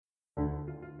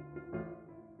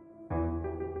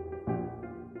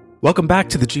Welcome back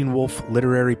to the Gene Wolfe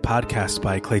Literary Podcast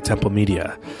by Clay Temple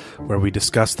Media, where we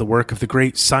discuss the work of the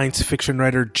great science fiction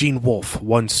writer Gene Wolfe,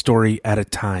 one story at a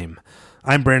time.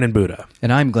 I'm Brandon Buddha.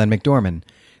 And I'm Glenn McDorman.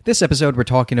 This episode, we're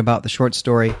talking about the short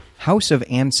story House of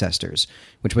Ancestors,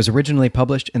 which was originally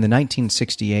published in the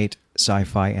 1968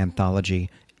 sci-fi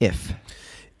anthology If,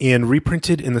 and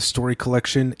reprinted in the story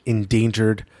collection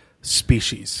Endangered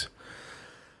Species.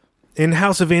 In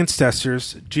House of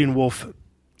Ancestors, Gene Wolfe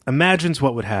imagines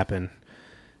what would happen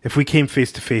if we came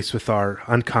face to face with our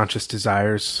unconscious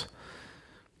desires,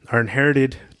 our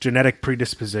inherited genetic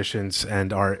predispositions,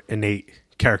 and our innate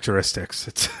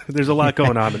characteristics. There's a lot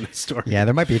going on in this story. Yeah,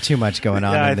 there might be too much going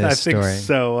on in this story. I think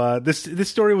so. This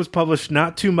story was published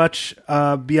not too much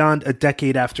beyond a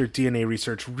decade after DNA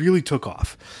research really took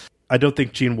off. I don't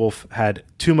think Gene Wolfe had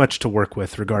too much to work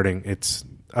with regarding its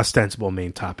ostensible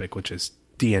main topic, which is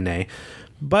DNA.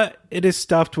 But it is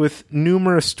stuffed with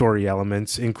numerous story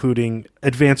elements, including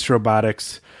advanced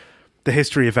robotics, the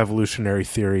history of evolutionary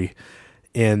theory,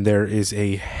 and there is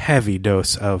a heavy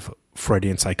dose of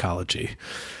Freudian psychology.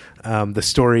 The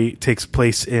story takes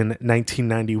place in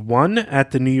 1991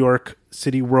 at the New York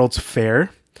City World's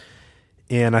Fair,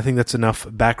 and I think that's enough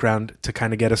background to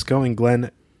kind of get us going.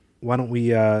 Glenn, why don't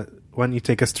you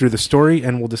take us through the story,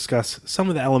 and we'll discuss some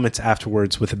of the elements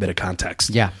afterwards with a bit of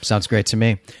context. Yeah, sounds great to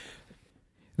me.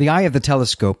 The eye of the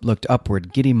telescope looked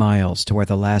upward giddy miles to where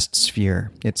the last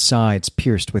sphere, its sides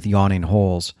pierced with yawning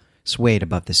holes, swayed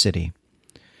above the city.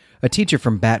 A teacher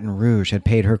from Baton Rouge had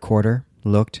paid her quarter,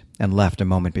 looked, and left a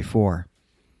moment before.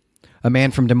 A man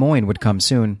from Des Moines would come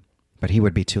soon, but he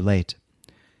would be too late.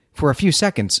 For a few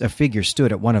seconds, a figure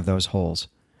stood at one of those holes,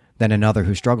 then another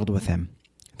who struggled with him.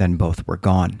 Then both were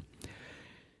gone.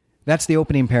 That's the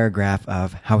opening paragraph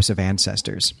of House of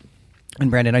Ancestors. And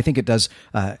Brandon, I think it does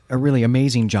a really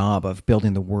amazing job of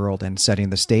building the world and setting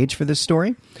the stage for this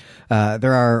story.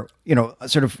 There are,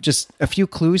 sort of just a few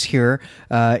clues here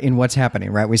in what's happening,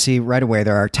 right? We see right away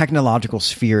there are technological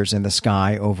spheres in the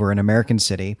sky over an American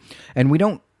city, and we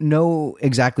don't know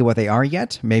exactly what they are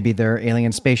yet. Maybe they're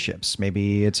alien spaceships.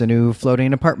 Maybe it's a new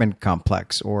floating apartment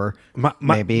complex, or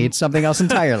maybe it's something else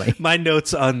entirely. My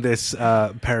notes on this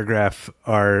paragraph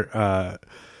are...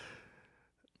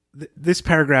 This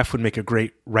paragraph would make a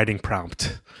great writing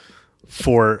prompt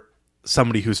for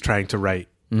somebody who's trying to write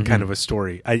kind of a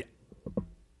story. I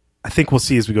think we'll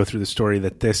see as we go through the story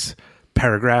that this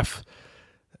paragraph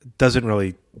doesn't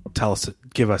really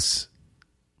give us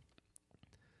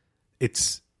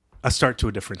it's a start to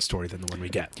a different story than the one we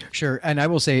get. Sure. And I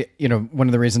will say, one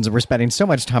of the reasons that we're spending so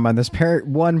much time on this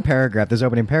one paragraph, this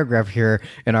opening paragraph here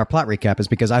in our plot recap, is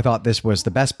because I thought this was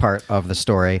the best part of the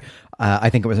story.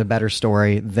 I think it was a better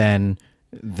story than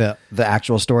the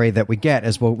actual story that we get,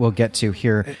 as we'll get to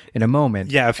here in a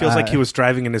moment. Yeah, it feels like he was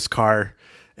driving in his car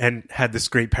and had this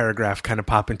great paragraph kind of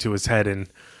pop into his head and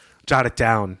jot it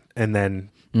down, and then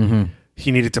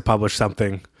he needed to publish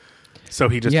something. So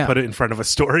he just put it in front of a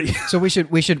story. So we should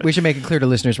make it clear to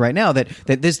listeners right now that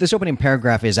this opening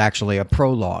paragraph is actually a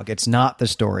prologue. It's not the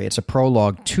story. It's a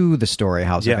prologue to the story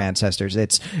House of Ancestors.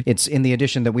 It's in the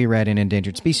edition that we read in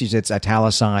Endangered Species. It's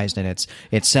italicized and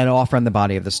it's set off from the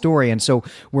body of the story. And so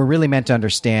we're really meant to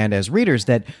understand as readers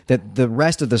that the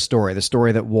rest of the story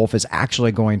that Wolfe is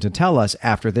actually going to tell us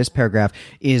after this paragraph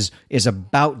is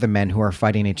about the men who are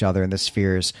fighting each other in the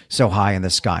spheres so high in the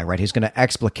sky. Right? He's going to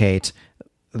explicate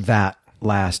that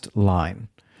last line.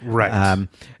 Right.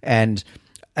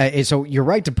 So you're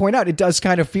right to point out it does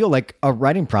kind of feel like a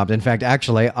writing prompt. In fact,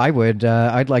 actually,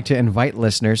 I'd like to invite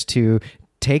listeners to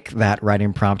take that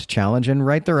writing prompt challenge and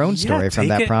write their own story from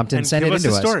that prompt and send it into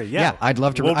us. Story. Yeah, I'd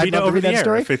love to read that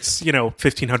story. If it's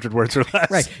 1,500 words or less.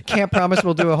 Right. Can't promise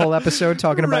we'll do a whole episode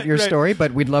talking about your story,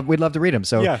 but we'd love to read them.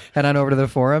 So head on over to the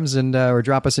forums and or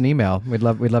drop us an email. We'd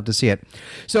love to see it.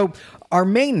 So our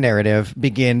main narrative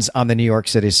begins on the New York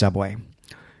City subway.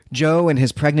 Joe and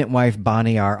his pregnant wife,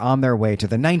 Bonnie, are on their way to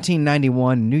the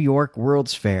 1991 New York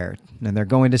World's Fair, and they're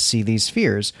going to see these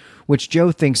spheres, which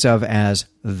Joe thinks of as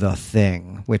the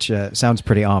Thing, which sounds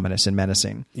pretty ominous and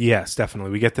menacing. Yes,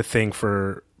 definitely. We get the Thing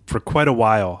for quite a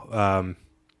while.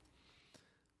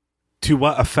 To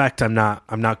what effect, I'm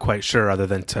not quite sure, other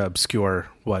than to obscure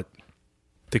what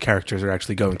the characters are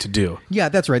actually going to do. Yeah,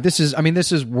 that's right. This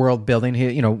is world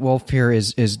building. Wolfe here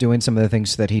is doing some of the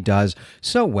things that he does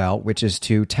so well, which is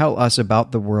to tell us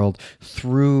about the world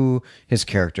through his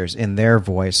characters in their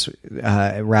voice,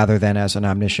 rather than as an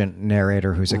omniscient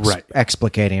narrator who's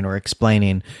explicating or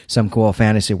explaining some cool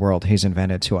fantasy world he's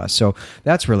invented to us. So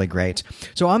that's really great.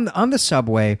 So on the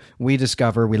subway, we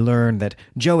learn that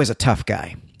Joe is a tough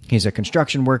guy. He's a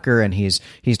construction worker, and he's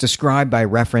described by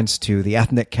reference to the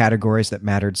ethnic categories that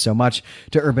mattered so much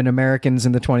to urban Americans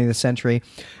in the 20th century.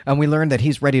 And we learn that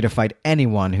he's ready to fight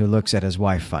anyone who looks at his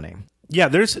wife funny. Yeah,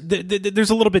 there's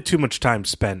a little bit too much time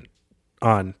spent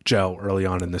on Joe early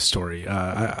on in this story.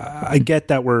 I get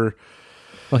that well,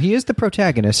 he is the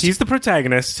protagonist. He's the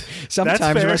protagonist.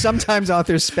 Sometimes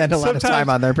authors spend a lot of time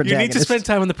on their protagonist. You need to spend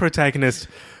time on the protagonist.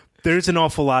 There's an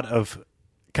awful lot of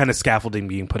kind of scaffolding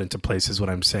being put into place, is what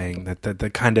I'm saying,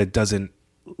 that kind of doesn't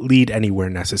lead anywhere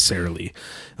necessarily.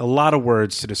 A lot of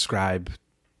words to describe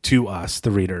to us,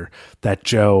 the reader, that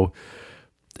Joe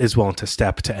is willing to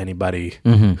step to anybody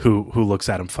who looks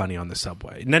at him funny on the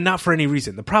subway. And not for any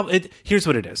reason. The problem, here's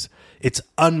what it is. It's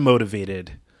unmotivated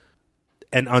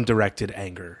and undirected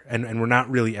anger. And we're not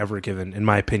really ever given, in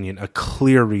my opinion, a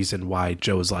clear reason why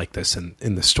Joe is like this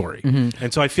in the story.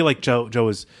 And so I feel like Joe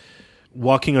is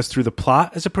walking us through the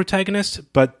plot as a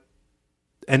protagonist, but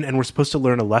and we're supposed to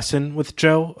learn a lesson with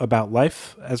Joe about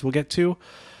life, as we'll get to,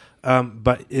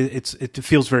 but it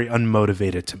feels very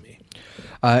unmotivated to me.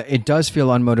 It does feel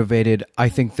unmotivated. I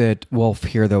think that Woolf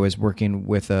here, though, is working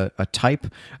with a type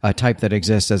that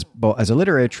exists as a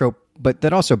literary trope, but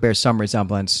that also bears some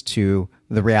resemblance to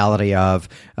the reality of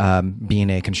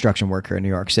being a construction worker in New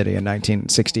York City in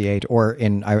 1968, or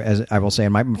as I will say,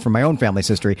 from my own family's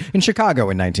history, in Chicago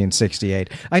in 1968.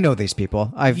 I know these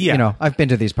people. I've been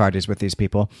to these parties with these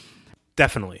people.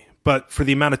 Definitely. But for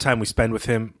the amount of time we spend with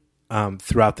him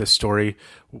throughout this story,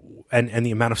 and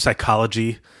the amount of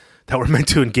psychology that we're meant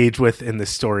to engage with in this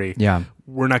story,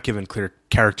 we're not given clear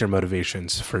character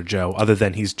motivations for Joe, other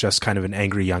than he's just kind of an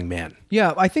angry young man.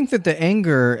 Yeah, I think that the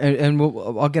anger, and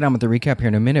I'll get on with the recap here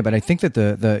in a minute, but I think that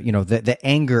the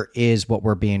anger is what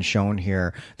we're being shown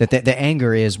here. That the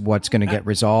anger is what's going to get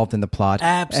resolved in the plot.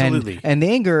 Absolutely. And the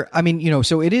anger, I mean,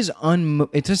 so it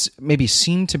does maybe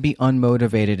seem to be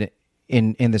unmotivated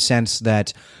in the sense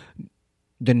that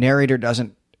the narrator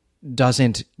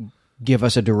doesn't give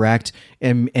us a direct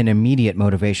and immediate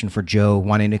motivation for Joe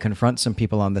wanting to confront some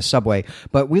people on the subway.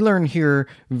 But we learn here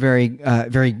very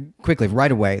quickly,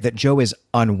 right away, that Joe is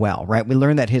unwell, right? We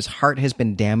learn that his heart has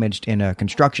been damaged in a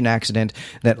construction accident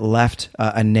that left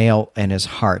a nail in his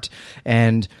heart.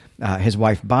 And his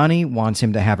wife, Bonnie, wants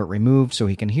him to have it removed so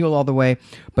he can heal all the way.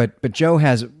 But Joe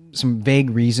has some vague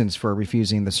reasons for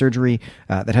refusing the surgery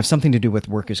that have something to do with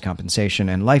workers' compensation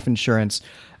and life insurance.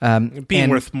 Being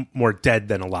worth more dead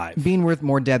than alive. Being worth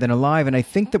more dead than alive. And I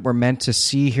think that we're meant to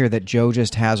see here that Joe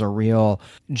just has a real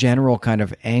general kind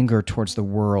of anger towards the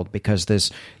world because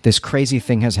this crazy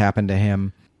thing has happened to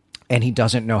him and he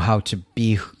doesn't know how to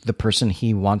be the person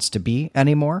he wants to be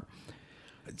anymore.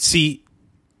 See,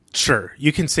 sure,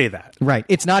 you can say that. Right.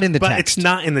 It's not in the text. But it's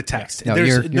not in the text. No,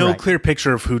 There's you're right. Clear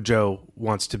picture of who Joe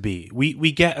wants to be.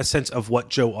 We get a sense of what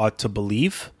Joe ought to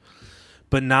believe,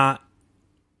 but not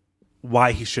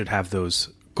why he should have those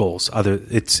goals.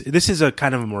 This is a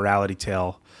kind of a morality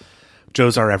tale.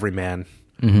 Joe's our everyman.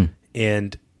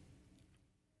 And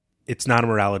it's not a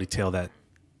morality tale that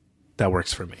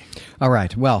works for me. All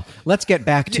right. Well, let's get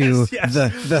back to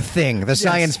the thing, the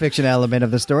science fiction element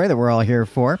of the story that we're all here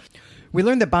for. We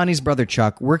learned that Bonnie's brother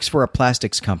Chuck works for a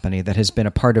plastics company that has been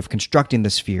a part of constructing the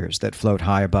spheres that float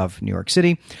high above New York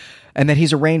City, and that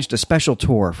he's arranged a special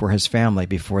tour for his family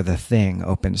before the thing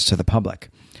opens to the public.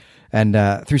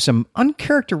 And through some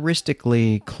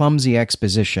uncharacteristically clumsy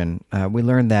exposition, we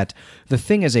learned that the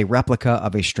thing is a replica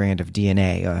of a strand of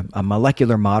DNA, a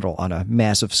molecular model on a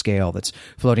massive scale that's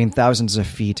floating thousands of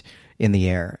feet in the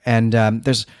air. And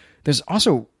there's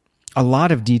also a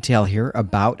lot of detail here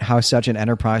about how such an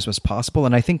enterprise was possible.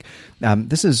 And I think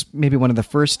this is maybe one of the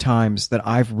first times that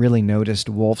I've really noticed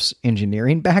Woolf's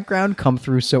engineering background come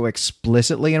through so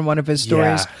explicitly in one of his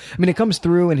stories. Yeah. I mean, it comes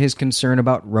through in his concern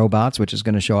about robots, which is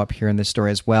going to show up here in this story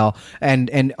as well,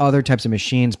 and other types of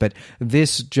machines. But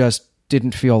this just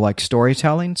didn't feel like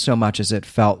storytelling so much as it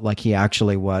felt like he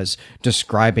actually was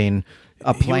describing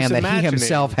a plan that he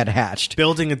himself had hatched.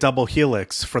 Building a double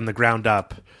helix from the ground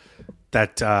up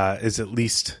that is at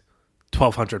least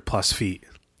 1,200 plus feet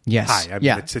high. I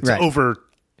mean, it's right. Over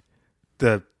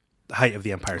the height of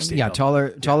the Empire State Building.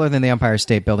 Taller than the Empire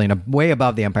State Building, way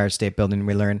above the Empire State Building,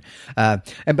 we learn. But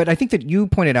I think that you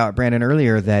pointed out, Brandon,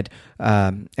 earlier that,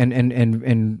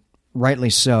 and rightly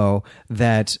so,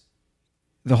 that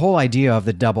the whole idea of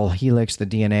the double helix, the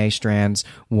DNA strands,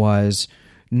 was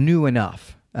new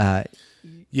enough.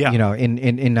 In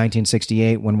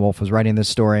 1968, when Woolf was writing this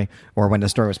story, or when the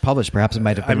story was published, perhaps it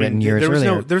might have been written years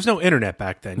earlier. There was no internet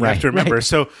back then. You have to remember. Right.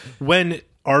 So when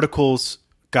articles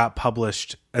got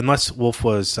published, unless Woolf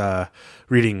was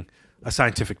reading a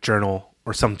scientific journal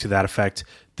or something to that effect,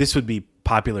 this would be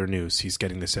Popular News he's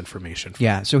getting this information from.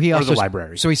 Yeah, so he also the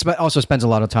library. So he also spends a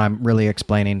lot of time really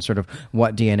explaining sort of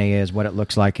what DNA is, what it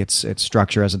looks like, its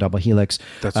structure as a double helix.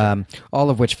 That's right. All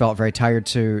of which felt very tired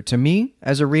to me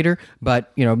as a reader.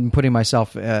 But putting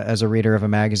myself as a reader of a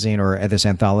magazine or this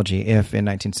anthology, if in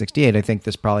 1968, I think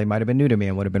this probably might have been new to me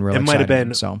and would have been really. It might have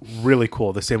been so really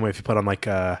cool. The same way if you put on like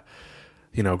a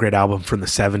great album from the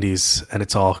 70s and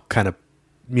it's all kind of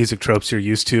music tropes you're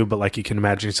used to, but like you can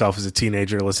imagine yourself as a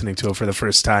teenager listening to it for the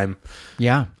first time.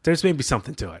 Yeah. There's maybe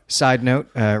something to it. Side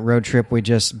note, big road trip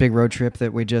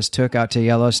that we just took out to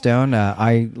Yellowstone.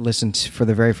 I listened for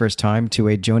the very first time to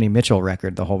a Joni Mitchell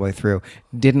record the whole way through.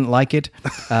 Didn't like it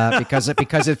because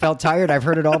it felt tired. I've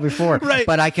heard it all before. Right.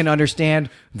 But I can understand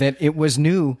that it was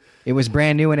new. It was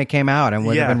brand new when it came out and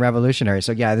would have been revolutionary.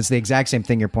 So yeah, this is the exact same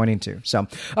thing you're pointing to. So,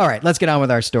 all right, let's get on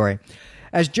with our story.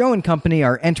 As Joe and company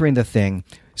are entering the thing,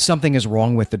 something is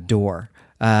wrong with the door.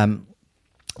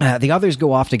 The others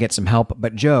go off to get some help,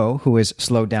 but Joe, who is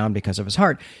slowed down because of his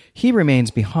heart, he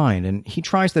remains behind, and he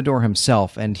tries the door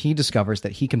himself, and he discovers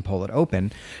that he can pull it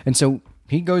open, and so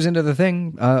he goes into the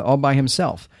thing all by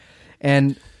himself.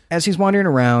 And as he's wandering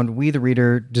around, we, the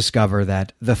reader, discover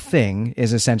that the thing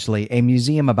is essentially a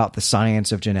museum about the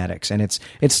science of genetics, and it's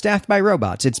staffed by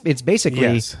robots. It's basically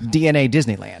DNA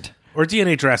Disneyland. Or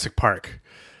DNA Jurassic Park.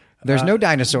 There's no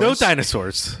dinosaurs. No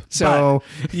dinosaurs. So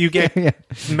you get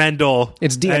Mendel.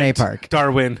 It's DNA and Park.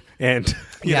 Darwin and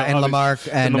and Lamarck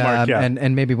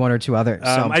and maybe one or two others.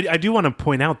 So. I do want to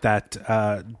point out that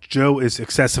Joe is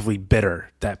excessively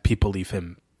bitter that people leave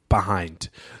him behind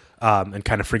and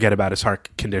kind of forget about his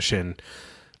heart condition.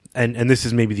 And this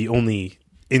is maybe the only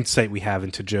insight we have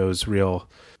into Joe's real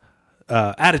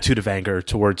attitude of anger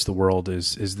towards the world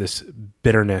is this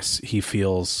bitterness he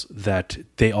feels that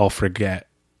they all forget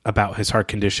about his heart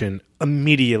condition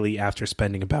immediately after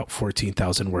spending about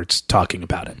 14,000 words talking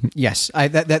about it. Yes,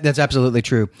 that's absolutely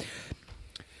true.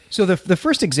 So the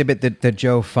first exhibit that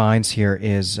Joe finds here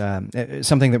is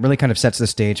something that really kind of sets the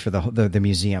stage for the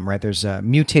museum, right? There's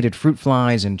mutated fruit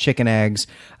flies and chicken eggs,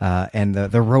 and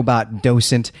the robot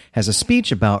docent has a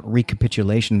speech about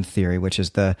recapitulation theory, which is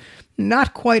the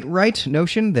not quite right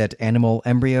notion that animal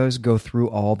embryos go through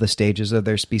all the stages of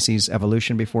their species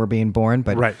evolution before being born.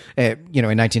 But right. In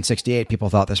 1968, people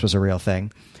thought this was a real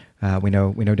thing. We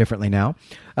know differently now.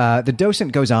 The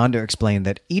docent goes on to explain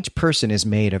that each person is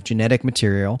made of genetic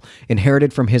material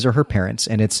inherited from his or her parents,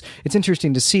 and it's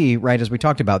interesting to see, right, as we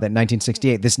talked about, that in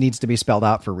 1968, this needs to be spelled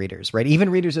out for readers, right? Even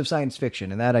readers of science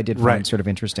fiction, and that I did find sort of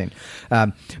interesting.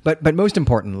 But most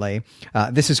importantly,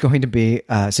 this is going to be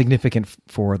significant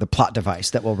for the plot device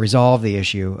that will resolve the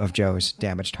issue of Joe's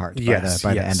damaged heart by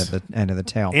the end of the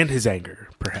tale, and his anger,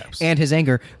 perhaps, and his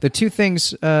anger. The two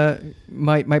things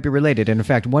might be related, and in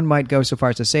fact, one might go so far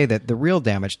as to say that the real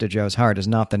damage to Joe's heart is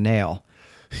not the nail.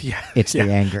 Yeah, it's the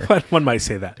anger. One might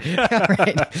say that.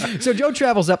 Right. So Joe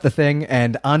travels up the thing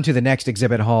and onto the next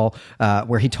exhibit hall,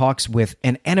 where he talks with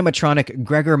an animatronic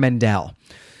Gregor Mendel.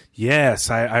 Yes,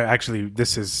 I actually,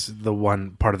 this is the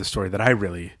one part of the story that I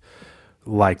really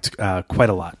liked quite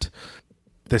a lot.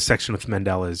 This section with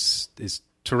Mendel is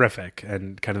terrific,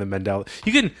 and kind of the Mendel.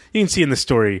 You can see in the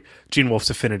story Gene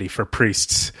Wolfe's affinity for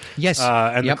priests, yes,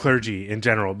 and the clergy in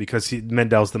general, because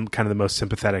Mendel's the kind of the most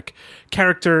sympathetic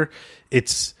character.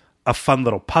 It's a fun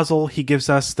little puzzle he gives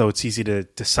us, though it's easy to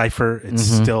decipher. It's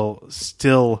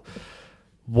still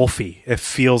Wolfy. It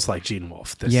feels like Gene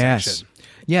Wolfe. This section.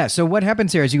 Yeah, so what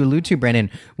happens here, as you allude to,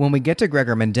 Brennan, when we get to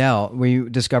Gregor Mendel, we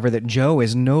discover that Joe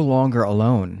is no longer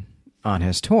alone on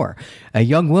his tour. A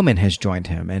young woman has joined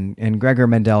him, and Gregor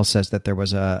Mendel says that there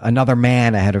was another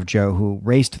man ahead of Joe who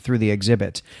raced through the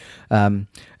exhibit. And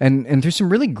through some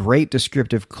really great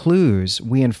descriptive clues,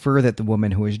 we infer that the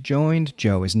woman who has joined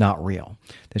Joe is not real,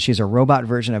 that she's a robot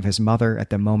version of his mother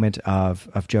at the moment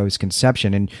of Joe's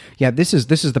conception. And yeah, this is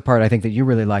the part I think that you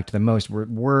really liked the most,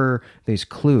 were these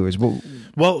clues.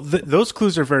 Well, those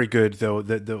clues are very good,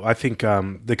 though. I think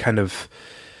the kind of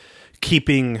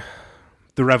keeping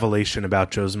the revelation about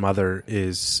Joe's mother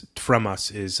is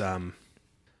a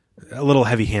little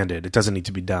heavy-handed. It doesn't need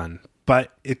to be done.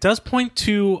 But it does point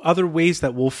to other ways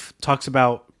that Wolfe talks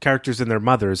about characters and their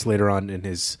mothers later on in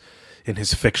his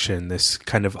fiction, this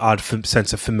kind of odd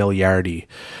sense of familiarity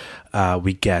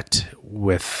we get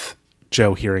with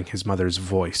Joe hearing his mother's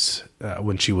voice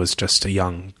when she was just a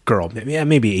young girl,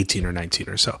 maybe 18 or 19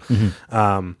 or so.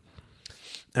 Mm-hmm.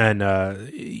 And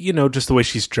just the way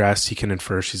she's dressed, he can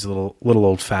infer she's a little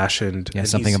old-fashioned. Yeah,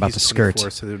 something about the skirt.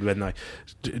 So there would have been like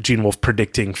Gene Wolfe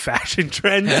predicting fashion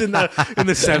trends in the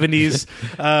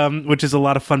 70s, which is a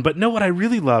lot of fun. But no, what I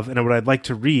really love and what I'd like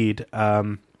to read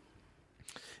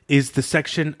is the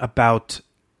section about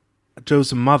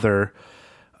Joe's mother,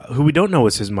 who we don't know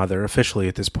is his mother officially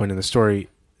at this point in the story,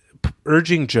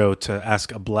 urging Joe to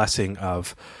ask a blessing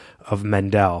of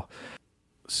Mendel.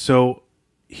 So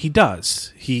he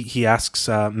does. He asks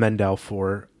Mendel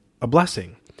for a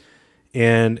blessing.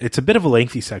 And it's a bit of a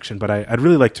lengthy section, but I'd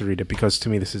really like to read it because to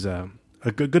me this is a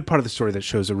good part of the story that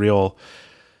shows a real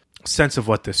sense of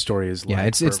what this story is like. Yeah,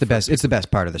 it's the best. It's the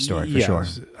best part of the story for sure.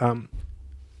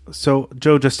 So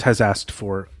Joe just has asked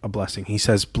for a blessing. He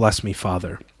says, "Bless me,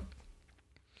 Father."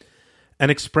 An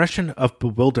expression of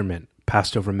bewilderment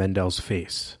passed over Mendel's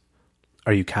face.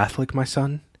 "Are you Catholic, my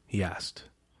son?" he asked.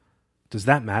 "Does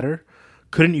that matter?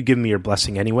 Couldn't you give me your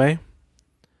blessing anyway?"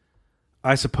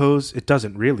 "I suppose it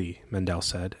doesn't really," Mendel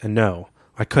said, "and no,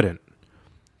 I couldn't."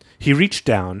 He reached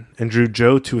down and drew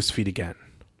Joe to his feet again.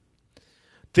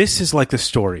 "This is like the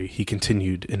story," he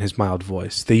continued in his mild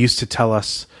voice, "they used to tell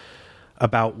us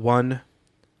about one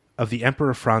of the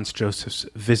Emperor Franz Joseph's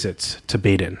visits to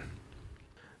Baden.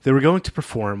 They were going to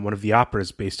perform one of the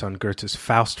operas based on Goethe's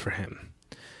Faust for him,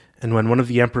 and when one of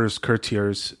the Emperor's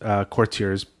courtiers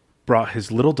brought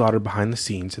his little daughter behind the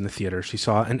scenes in the theater, she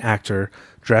saw an actor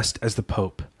dressed as the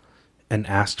Pope and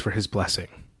asked for his blessing.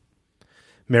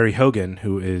 Mary Hogan,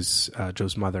 who is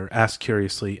Joe's mother, asked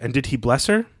curiously, "And did he bless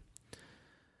her?"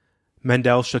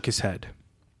 Mendel shook his head.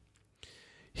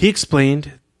 He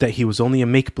explained that he was only a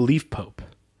make-believe Pope,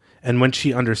 and when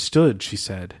she understood, she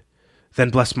said,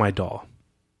 "Then bless my doll."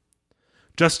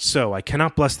 "Just so, I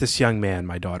cannot bless this young man,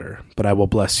 my daughter, but I will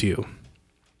bless you."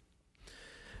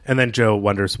 And then Joe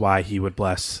wonders why he would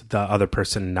bless the other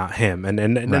person, not him. And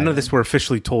none of this we're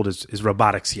officially told is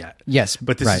robotics yet. Yes.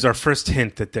 But this is our first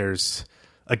hint that there's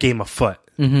a game afoot,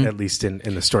 at least in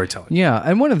the storytelling. Yeah,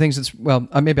 and one of the things that's, well,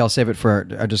 maybe I'll save it for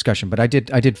our discussion, but I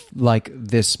did like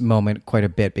this moment quite a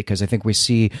bit because I think we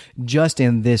see just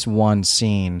in this one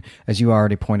scene, as you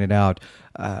already pointed out,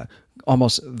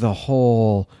 almost the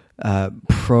whole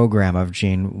program of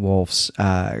Gene Wolfe's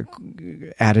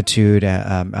attitude,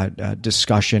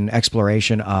 discussion,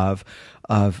 exploration of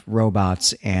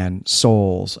robots and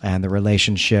souls and the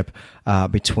relationship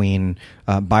between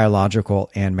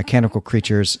biological and mechanical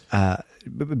creatures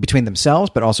between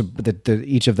themselves, but also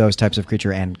each of those types of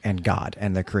creature and God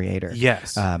and the Creator.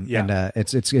 Yes, and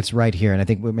it's right here, and I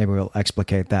think maybe we'll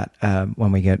explicate that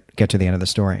when we get to the end of the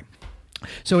story.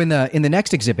 So in the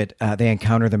next exhibit, they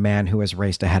encounter the man who has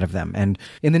raced ahead of them. And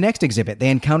in the next exhibit,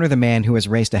 they encounter the man who has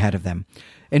raced ahead of them.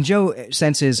 And Joe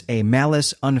senses a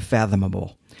malice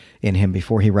unfathomable in him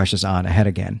before he rushes on ahead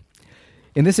again.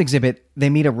 In this exhibit, they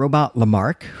meet a robot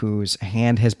Lamarck, whose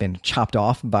hand has been chopped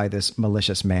off by this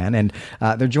malicious man, and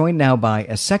they're joined now by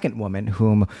a second woman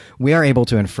whom we are able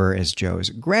to infer is Joe's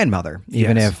grandmother,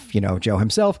 even if, Joe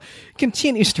himself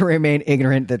continues to remain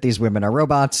ignorant that these women are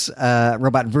robots,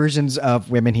 robot versions of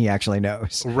women he actually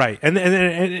knows. Right. And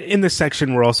in this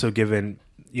section, we're also given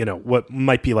what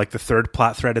might be like the third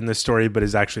plot thread in this story, but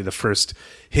is actually the first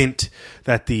hint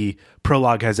that the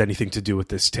prologue has anything to do with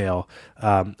this tale.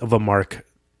 Lamarck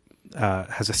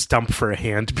has a stump for a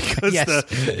hand because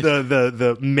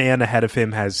the man ahead of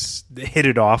him has hit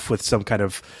it off with some kind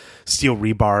of steel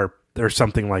rebar or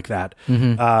something like that.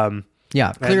 Mm-hmm.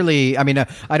 Yeah, clearly, I mean,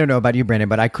 I don't know about you, Brandon,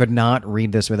 but I could not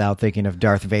read this without thinking of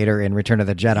Darth Vader in Return of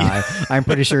the Jedi. Yeah. I'm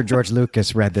pretty sure George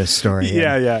Lucas read this story.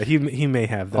 Yeah, he may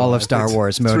have. All of Star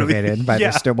Wars motivated by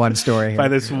this one story. By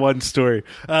this one story.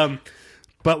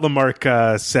 But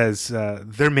Lamarck says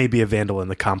there may be a vandal in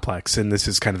the complex, and this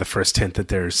is kind of the first hint that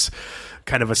there's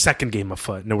kind of a second game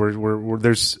afoot. And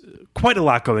there's quite a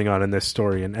lot going on in this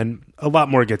story, and a lot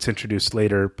more gets introduced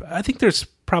later. I think there's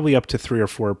probably up to 3 or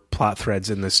 4 plot threads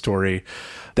in this story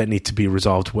that need to be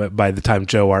resolved by the time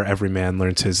Joe, our everyman,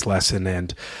 learns his lesson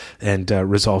and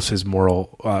resolves his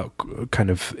moral kind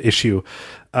of issue.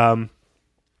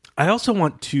 I also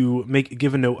want to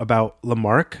give a note about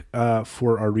Lamarck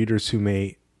for our readers who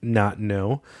may not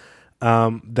know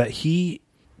that he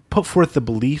put forth the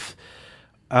belief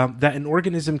that an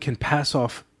organism can pass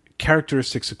off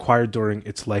characteristics acquired during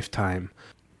its lifetime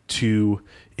to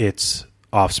its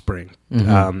offspring.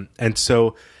 Mm-hmm. And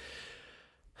so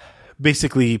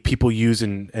basically people use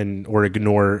or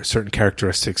ignore certain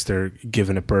characteristics they're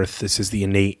given at birth. This is the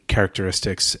innate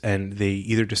characteristics, and they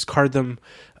either discard them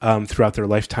throughout their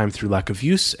lifetime through lack of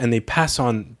use, and they pass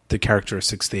on the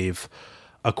characteristics they've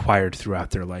acquired throughout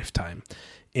their lifetime.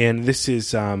 And this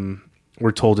is,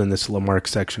 we're told in this Lamarck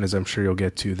section, as I'm sure you'll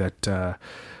get to, that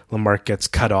Lamarck gets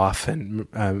cut off, and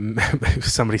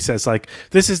somebody says, like,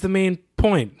 this is the main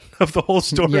point of the whole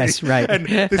story. Yes, right. And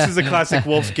this is a classic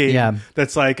Wolf game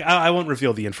that's like, I won't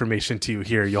reveal the information to you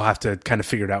here. You'll have to kind of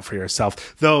figure it out for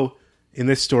yourself. Though in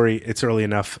this story, it's early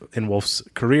enough in Wolfe's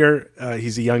career.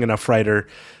 He's a young enough writer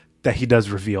that he does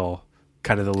reveal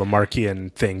kind of the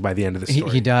Lamarckian thing by the end of the story.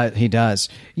 He does.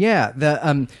 Yeah.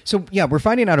 We're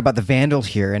finding out about the Vandal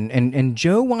here, and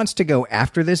Joe wants to go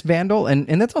after this Vandal,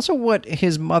 and that's also what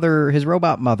his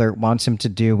robot mother wants him to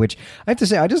do, which I have to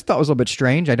say, I just thought was a little bit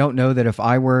strange. I don't know that if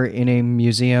I were in a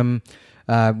museum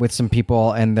with some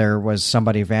people and there was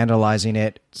somebody vandalizing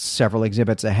it several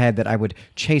exhibits ahead, that I would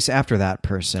chase after that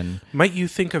person. Might you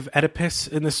think of Oedipus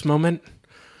in this moment?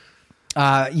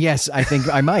 Yes, I think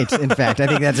I might. In fact, I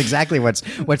think that's exactly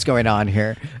what's going on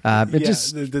here.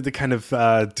 The kind of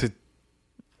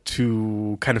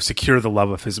to kind of secure the love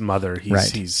of his mother.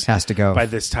 He's has to go. By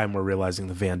this time, we're realizing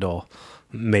the Vandal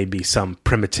may be some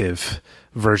primitive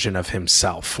version of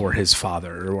himself or his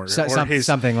father or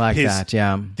something like that.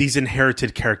 Yeah, these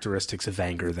inherited characteristics of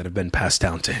anger that have been passed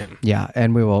down to him. Yeah,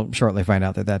 and we will shortly find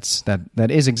out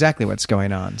that is exactly what's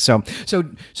going on. So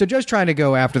Joe's trying to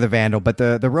go after the Vandal, but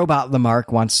the robot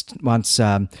Lamarck wants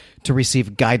to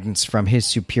receive guidance from his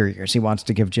superiors. He wants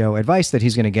to give Joe advice that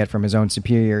he's going to get from his own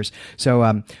superiors.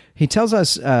 So he tells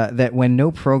us that when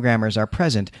no programmers are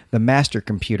present, the master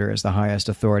computer is the highest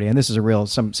authority, and this is a real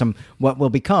some what will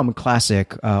become classic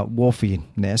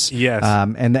Wolfiness. Yes,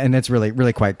 and that's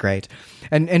really quite great.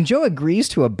 And Joe agrees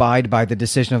to abide by the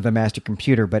decision of the master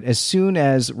computer, but as soon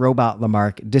as robot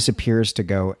Lamarck disappears to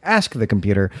go ask the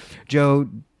computer, Joe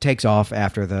takes off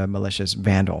after the malicious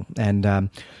Vandal,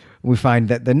 and we find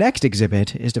that the next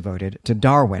exhibit is devoted to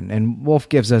Darwin, and Wolfe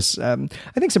gives us, I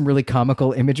think, some really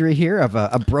comical imagery here of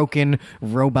a broken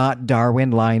robot Darwin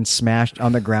lying smashed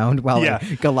on the ground while a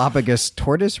Galapagos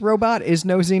tortoise robot is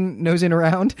nosing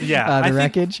around the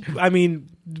wreckage.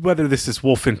 Whether this is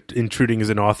Wolfe intruding as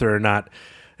an author or not,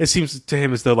 it seems to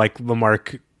him as though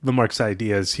Lamarck's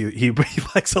ideas he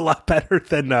likes a lot better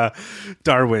than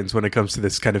Darwin's when it comes to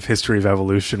this kind of history of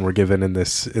evolution we're given in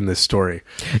this story.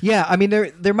 Yeah,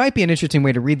 there might be an interesting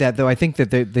way to read that, though. I think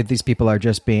that these people are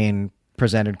just being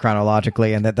presented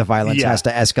chronologically, and that the violence has to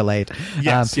escalate.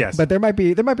 Yes. But there might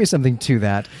be something to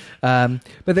that.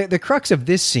 But the crux of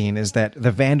this scene is that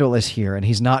the Vandal is here, and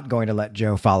he's not going to let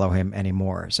Joe follow him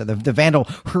anymore. So the Vandal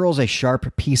hurls a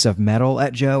sharp piece of metal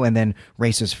at Joe and then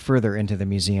races further into the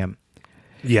museum.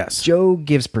 Yes. Joe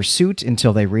gives pursuit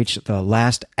until they reach the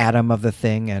last atom of the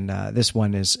thing, and this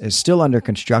one is still under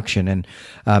construction. And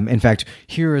in fact,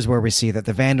 here is where we see that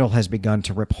the Vandal has begun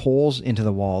to rip holes into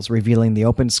the walls, revealing the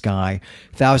open sky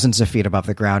thousands of feet above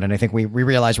the ground. And I think we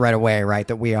realize right away, right,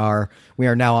 that we are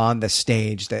now on the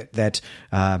stage that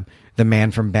the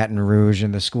man from Baton Rouge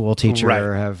and the school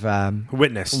teacher have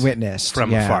witnessed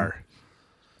from afar.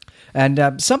 And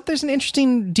there's an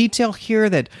interesting detail here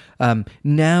that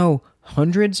now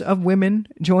hundreds of women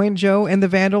join Joe and the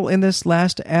Vandal in this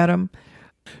last atom.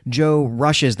 Joe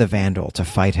rushes the Vandal to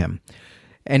fight him.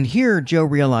 And here Joe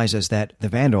realizes that the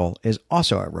Vandal is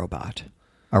also a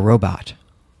robot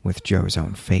with Joe's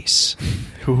own face.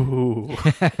 Ooh.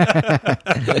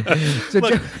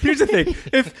 Here's the thing.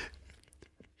 If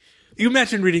you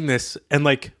imagine reading this and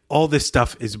all this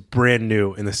stuff is brand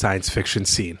new in the science fiction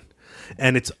scene,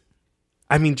 and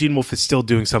Gene Wolfe is still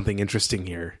doing something interesting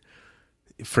here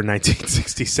for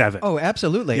 1967. Oh,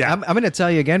 absolutely. Yeah. I'm going to tell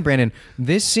you again, Brandon,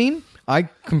 this scene, I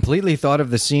completely thought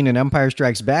of the scene in Empire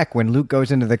Strikes Back when Luke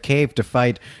goes into the cave to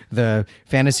fight the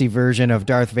fantasy version of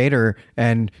Darth Vader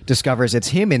and discovers it's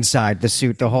him inside the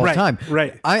suit the whole time.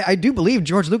 Right. I do believe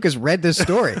George Lucas read this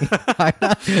story.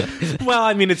 Well,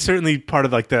 it's certainly part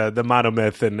of the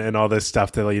monomyth and all this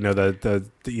stuff that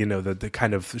the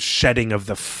kind of shedding of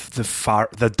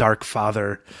the Dark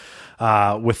Father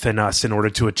within us in order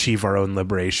to achieve our own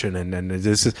liberation, and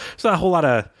this is a whole lot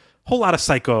of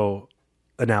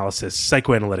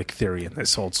psychoanalytic theory in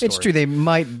this whole story. It's true. They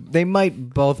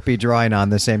might both be drawing on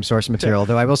the same source material,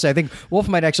 though I will say I think Wolfe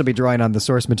might actually be drawing on the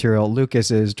source material. Lucas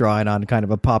is drawing on kind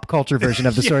of a pop culture version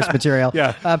of the source material.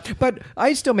 Yeah. But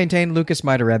I still maintain Lucas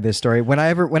might have read this story. When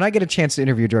I get a chance to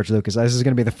interview George Lucas, this is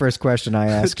going to be the first question I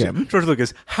ask him. George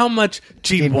Lucas, how much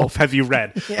Gene Wolfe have you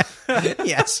read?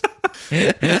 Yes.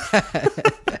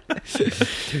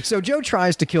 So Joe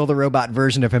tries to kill the robot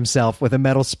version of himself with a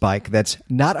metal spike that's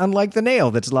not unlike the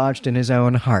nail that's lodged in his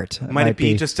own heart. Might it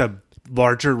be just a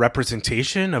larger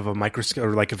representation of a microscope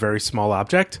or a very small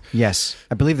object? Yes.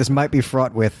 I believe this might be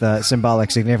fraught with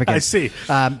symbolic significance. I see.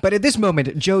 But at this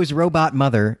moment, Joe's robot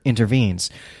mother intervenes.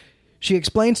 She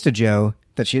explains to Joe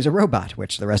that she's a robot,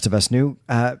 which the rest of us knew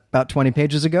about 20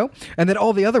 pages ago, and that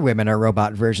all the other women are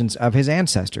robot versions of his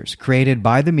ancestors, created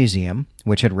by the museum,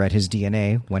 which had read his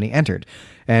DNA when he entered.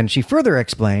 And she further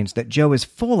explains that Joe is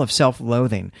full of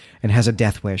self-loathing and has a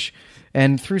death wish.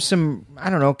 And through some, I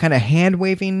don't know, kind of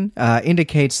hand-waving,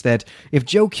 indicates that if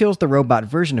Joe kills the robot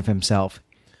version of himself,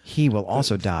 he will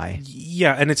also die.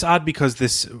 Yeah, and it's odd because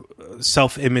this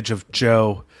self-image of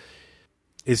Joe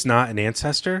is not an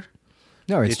ancestor.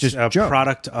 No, it's just a Joe.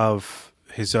 Product of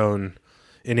his own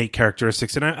innate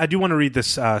characteristics. And I do want to read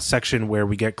this section where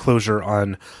we get closure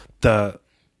on the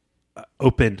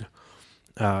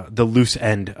the loose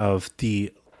end of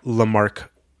the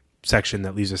Lamarck section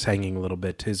that leaves us hanging a little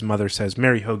bit. His mother says,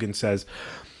 Mary Hogan says,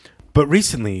 but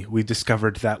recently we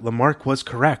discovered that Lamarck was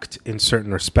correct in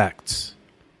certain respects.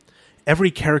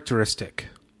 Every characteristic,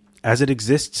 as it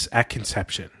exists at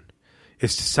conception,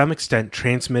 is to some extent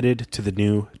transmitted to the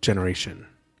new generation.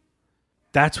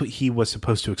 That's what he was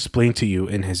supposed to explain to you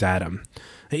in his Adam.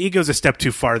 He goes a step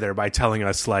too far there by telling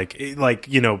us,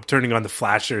 turning on the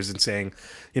flashers and saying,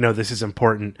 this is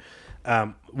important,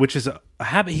 which is a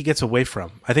habit he gets away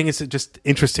from. I think it's just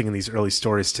interesting in these early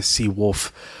stories to see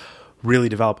Wolfe really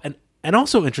develop. And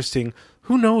also interesting,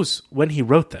 who knows when he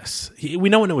wrote this? We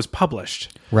know when it was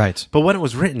published. Right. But when it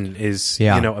was written is,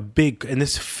 a big... And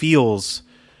this feels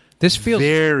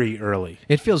very early.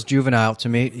 It feels juvenile to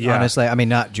me, honestly. I mean,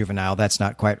 not juvenile. That's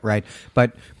not quite right.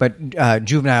 But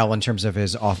juvenile in terms of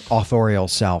his authorial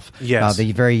self. Yes.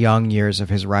 The very young years of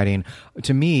his writing.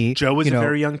 To me... Joe is a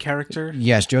very young character?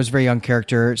 Yes, Joe's a very young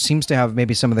character. Seems to have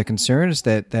maybe some of the concerns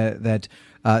that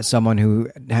someone who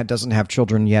doesn't have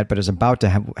children yet but is about to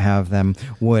have them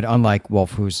would, unlike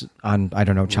Wolfe, who's on, I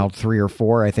don't know, child 3 or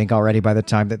 4, I think, already by the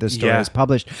time that this story is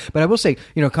published. But I will say,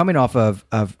 coming off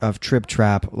of Trip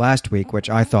Trap last week, which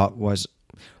I thought was...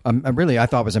 I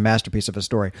thought was a masterpiece of a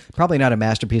story. Probably not a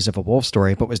masterpiece of a Wolfe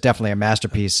story, but was definitely a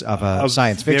masterpiece of a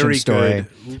science fiction story.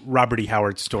 Good Robert E.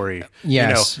 Howard story.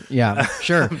 Yes, yeah,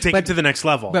 sure. Take it to the next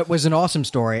level. But it was an awesome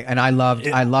story, and I loved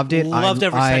it. Loved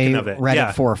every second of it. I read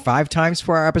it 4 or 5 times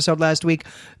for our episode last week.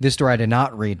 This story I did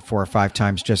not read 4 or 5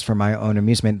 times just for my own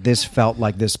amusement. This felt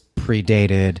like this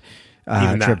predated...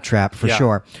 Trip Trap for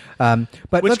sure,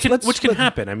 but which can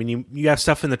happen. I mean, you have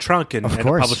stuff in the trunk, and a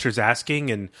publisher's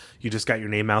asking, and you just got your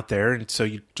name out there, and so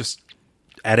you just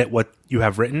edit what you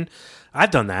have written.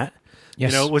 I've done that.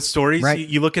 Yes. With stories, right.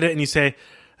 You look at it and you say,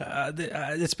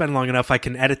 it's been long enough, I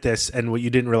can edit this, and what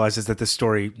you didn't realize is that this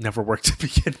story never worked to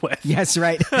begin with. Yes,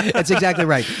 right. That's exactly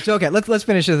right. So, okay, let's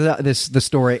finish the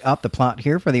story up, the plot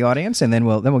here for the audience, and then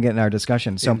we'll get in our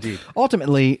discussion. So, Indeed.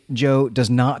 Ultimately, Joe does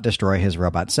not destroy his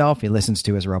robot self. He listens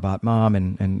to his robot mom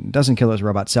and doesn't kill his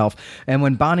robot self. And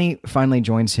when Bonnie finally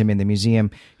joins him in the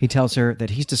museum, he tells her that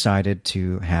he's decided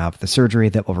to have the surgery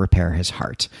that will repair his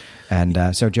heart.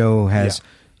 And so Joe has...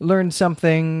 learned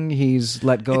something. He's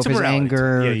let go of his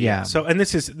anger. Yeah. So, and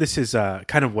this is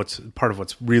kind of what's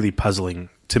really puzzling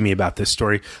to me about this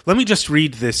story. Let me just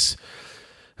read this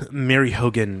Mary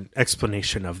Hogan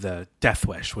explanation of the death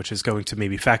wish, which is going to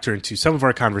maybe factor into some of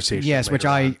our conversation. Yes, which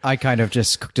I kind of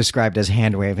just described as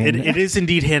hand waving. It is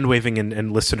indeed hand waving,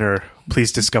 and listener,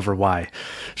 please discover why.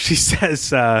 She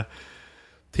says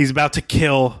he's about to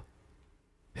kill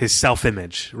his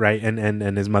self-image, right?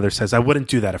 And his mother says, I wouldn't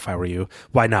do that if I were you.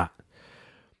 Why not?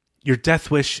 Your death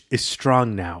wish is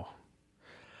strong now.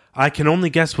 I can only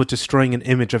guess what destroying an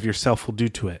image of yourself will do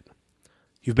to it.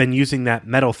 You've been using that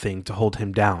metal thing to hold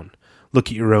him down. Look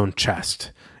at your own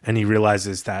chest. And he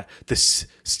realizes that this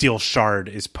steel shard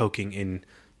is poking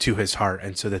into his heart,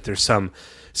 and so that there's some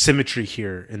symmetry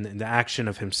here in the action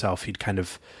of himself. He'd kind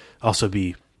of also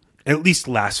be at least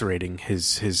lacerating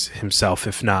himself,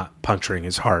 if not puncturing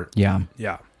his heart. Yeah.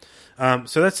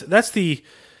 So that's the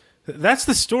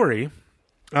story.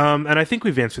 And I think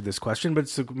we've answered this question, but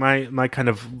it's my kind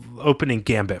of opening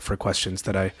gambit for questions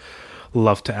that I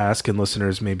love to ask, and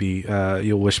listeners, maybe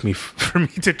you'll wish me for me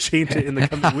to change it in the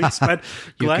coming weeks. But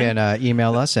Glenn, you can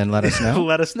email us and let us know.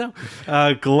 Let us know.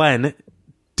 Glenn,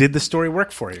 did the story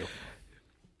work for you?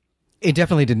 It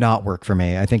definitely did not work for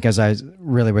me. I think, as I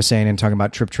really was saying and talking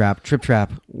about Trip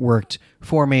Trap worked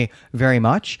for me very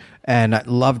much, and I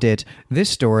loved it. This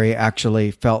story actually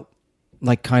felt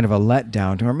like kind of a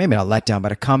letdown, or maybe not a letdown,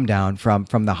 but a come down from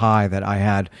the high that I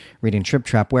had reading Trip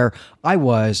Trap, where I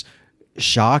was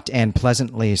shocked and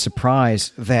pleasantly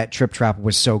surprised that Trip Trap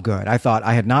was so good. I thought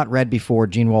I had not read before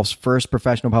Gene Wolfe's first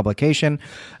professional publication.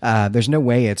 There's no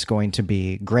way it's going to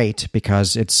be great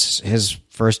because it's his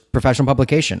first professional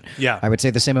publication. Yeah. I would say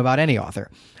the same about any author.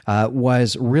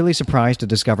 Was really surprised to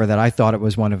discover that I thought it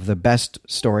was one of the best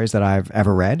stories that I've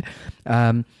ever read.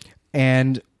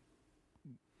 And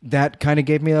that kind of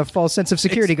gave me a false sense of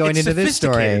security going into this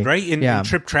story. Sophisticated, right? In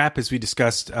Trip Trap, as we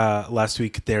discussed last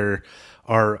week, there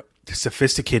are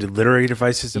sophisticated literary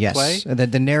devices in play. Yes,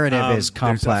 the narrative is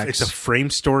complex. It's a frame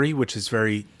story, which is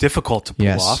very difficult to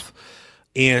pull off.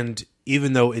 And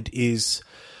even though it is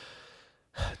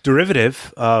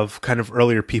derivative of kind of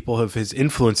earlier people, of his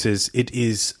influences, it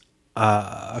is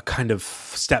a kind of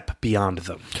step beyond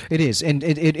them. It is, and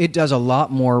it does a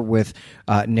lot more with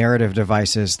narrative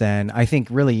devices than I think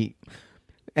really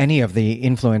any of the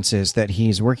influences that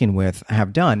he's working with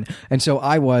have done. And so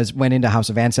I went into House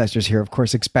of Ancestors here, of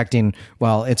course, expecting,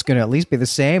 well, it's going to at least be the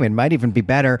same. It might even be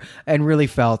better, and really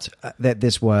felt that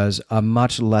this was a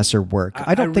much lesser work.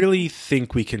 I really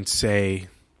think we can say,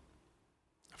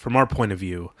 from our point of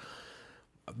view,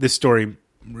 this story,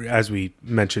 as we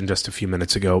mentioned just a few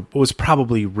minutes ago, was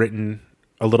probably written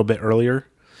a little bit earlier,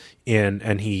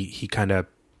 and he kind of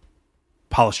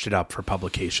polished it up for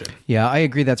publication. Yeah, I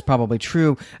agree. That's probably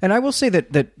true. And I will say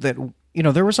that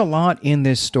there was a lot in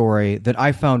this story that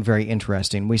I found very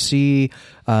interesting. We see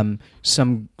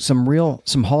some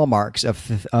hallmarks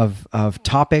of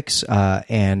topics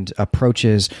and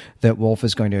approaches that Woolf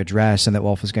is going to address and that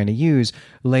Woolf is going to use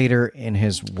later in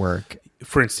his work.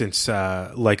 For instance,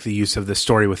 like the use of the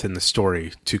story within the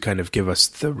story to kind of give us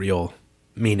the real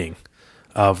meaning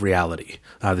of reality.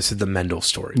 This is the Mendel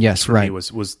story. Yes, for right. me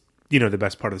was the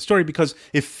best part of the story because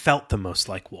it felt the most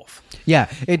like Woolf. Yeah,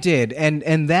 it did.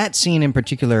 And that scene in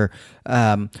particular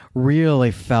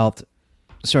really felt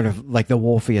sort of like the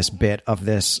Woolfiest bit of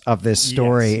this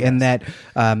story, yes. in that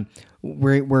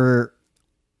we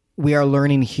are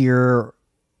learning here,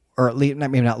 or at least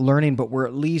maybe not learning, but we're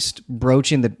at least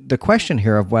broaching the question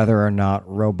here of whether or not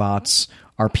robots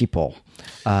are people.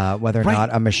 Whether or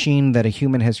not a machine that a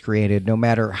human has created, no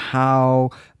matter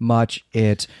how much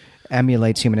it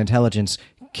emulates human intelligence,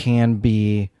 can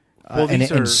be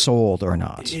ensouled or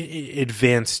not.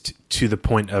 Advanced to the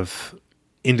point of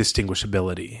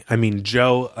indistinguishability. I mean,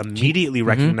 Joe immediately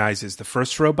recognizes the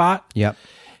first robot. Yep.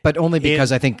 But only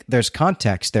because I think there's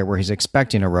context there where he's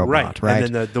expecting a robot, right?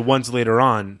 And then the ones later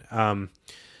on...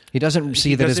 he doesn't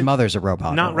see that his mother's a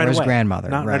robot, not right or his away. Grandmother.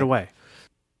 Not right away.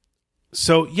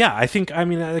 So, yeah, I think,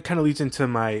 that kind of leads into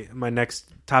my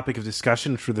next topic of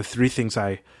discussion, which were the three things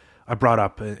I brought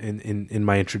up in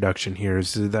my introduction here,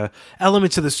 is the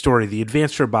elements of the story, the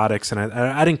advanced robotics, and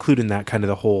I'd include in that kind of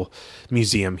the whole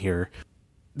museum here.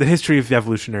 The history of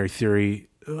evolutionary theory,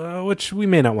 which we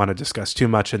may not want to discuss too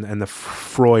much, and the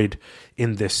Freud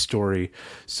in this story.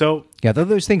 So, yeah,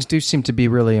 those things do seem to be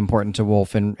really important to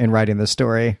Woolf in writing this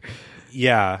story.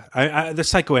 Yeah, the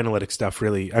psychoanalytic stuff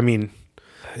really,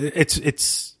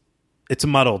 it's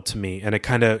muddled to me, and it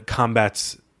kind of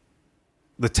combats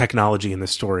the technology in the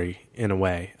story in a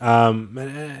way.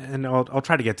 And I'll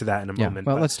try to get to that in a moment.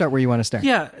 Well, let's start where you want to start.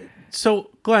 Yeah. So,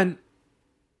 Glenn,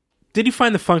 did you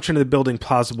find the function of the building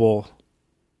plausible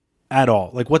at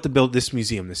all? Like this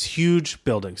museum, this huge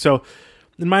building. So,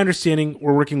 in my understanding,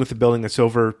 we're working with a building that's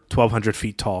over 1,200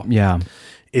 feet tall. Yeah.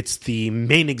 It's the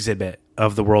main exhibit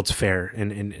of the World's Fair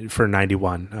for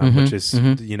 91, which is,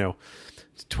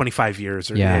 25 years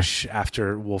or ish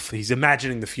after Woolf. He's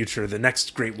imagining the future, the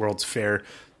next great World's Fair.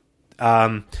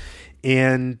 And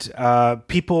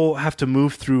people have to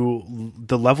move through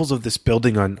the levels of this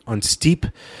building on steep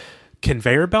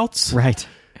conveyor belts. Right.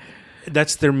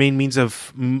 That's their main means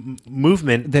of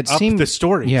movement up the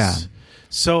stories. Yeah.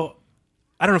 So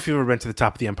I don't know if you've ever been to the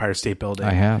top of the Empire State Building.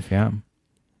 I have, yeah.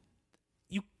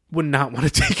 Would not want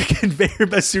to take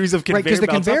a series of conveyor belts. Right, because the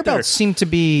conveyor belts seem to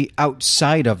be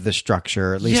outside of the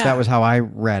structure. At least that was how I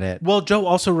read it. Well, Joe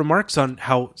also remarks on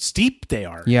how steep they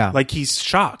are. Yeah. Like he's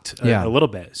shocked a little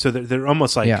bit. So they're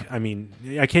almost like, I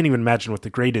can't even imagine what the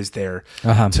grade is there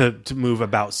to move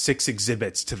about 6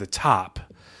 exhibits to the top.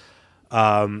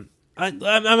 I'm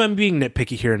being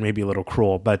nitpicky here and maybe a little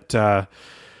cruel, but...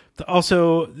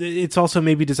 it's also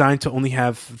maybe designed to only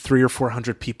have 300 or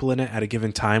 400 people in it at a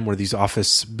given time, where these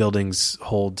office buildings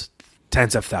hold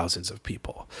tens of thousands of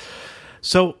people.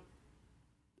 So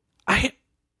I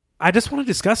just want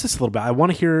to discuss this a little bit. I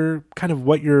want to hear kind of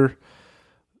what your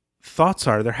thoughts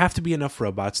are. There have to be enough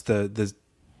robots. The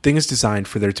thing is designed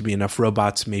for there to be enough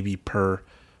robots, maybe per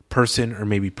person or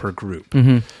maybe per group,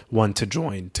 one to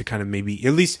join, to kind of maybe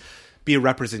at least be a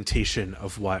representation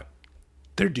of what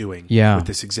they're doing with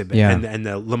this exhibit and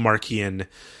the Lamarckian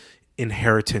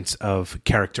inheritance of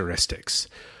characteristics.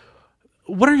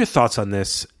 What are your thoughts on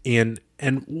this? And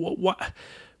what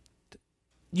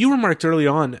you remarked early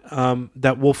on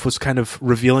that Woolf was kind of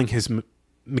revealing his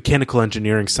mechanical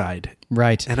engineering side,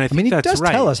 right? And I think he does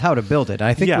tell us how to build it.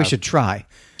 I think we should try.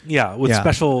 Yeah, with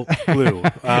special glue.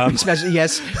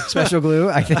 Special glue.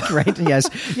 I think, right? Yes,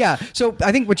 yeah. So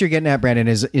I think what you're getting at, Brandon,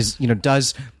 is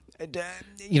does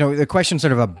the question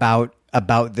sort of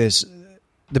about this.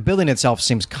 The building itself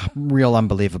seems real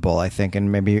unbelievable, I think,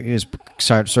 and maybe is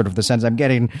sort of the sense I'm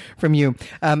getting from you.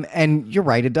 And you're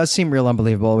right, it does seem real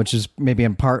unbelievable, which is maybe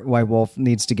in part why Wolf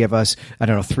needs to give us,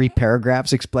 3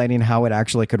 paragraphs explaining how it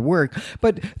actually could work.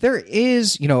 But there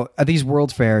is, at these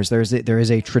World's Fairs, there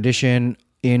is a tradition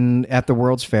at the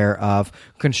World's Fair of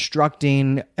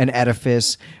constructing an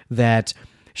edifice that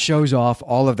shows off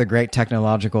all of the great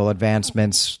technological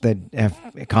advancements that have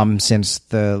come since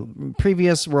the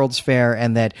previous World's Fair,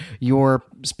 and that your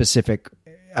specific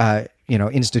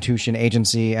institution,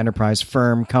 agency, enterprise,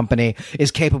 firm, company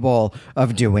is capable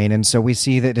of doing. And so we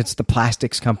see that it's the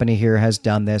plastics company here has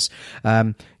done this.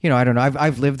 I don't know.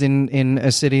 I've lived in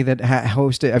a city that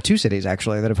hosted, 2 cities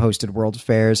actually, that have hosted World's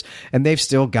Fairs, and they've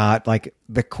still got like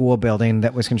the cool building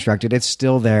that was constructed. It's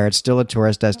still there. It's still a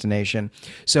tourist destination.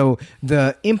 So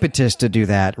the impetus to do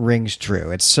that rings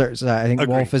true. I think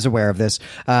Agreed. Wolf is aware of this.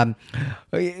 I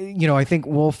think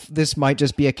Wolf, this might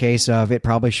just be a case of it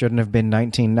probably shouldn't have been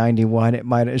 1991.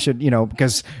 It should,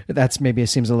 because that's maybe it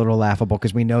seems a little laughable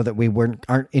because we know that we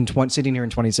aren't sitting here in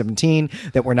 2017,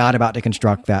 that we're not about to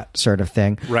construct that sort of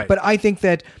thing. Right. But I think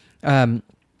that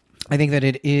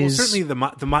it is certainly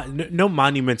no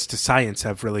monuments to science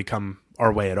have really come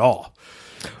our way at all.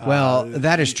 Well,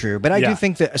 that is true. But I do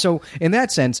think that, so in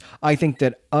that sense, I think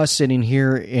that us sitting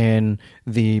here in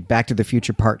the Back to the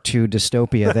Future Part 2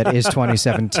 dystopia that is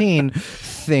 2017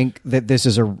 think that this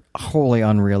is a wholly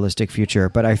unrealistic future.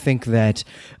 But I think that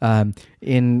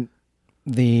in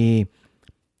the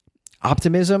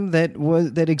optimism that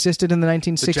existed in the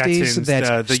 1960s, Jetsons,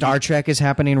 that the Star Trek is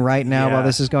happening right now while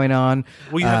this is going on.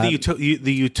 Well, you have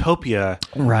the utopia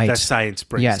that science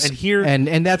brings. Yes, and here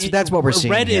and that's what we're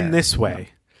seeing. Read here. in this way,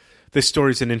 this story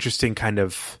is an interesting kind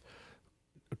of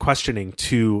questioning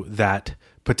to that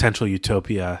potential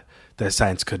utopia that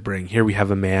science could bring. Here we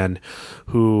have a man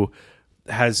who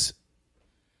has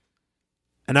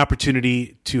an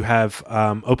opportunity to have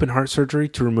open heart surgery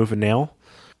to remove a nail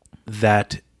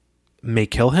that may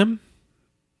kill him,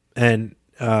 and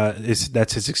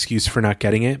that's his excuse for not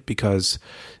getting it, because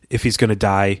if he's going to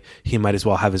die, he might as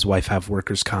well have his wife have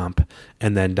workers' comp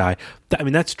and then die. I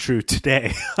mean, that's true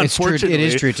today. It's true. It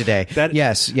is true today.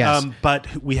 Yes.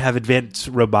 But we have advanced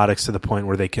robotics to the point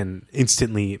where they can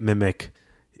instantly mimic,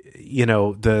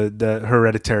 the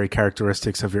hereditary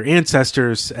characteristics of your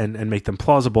ancestors and make them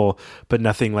plausible, but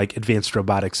nothing like advanced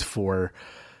robotics for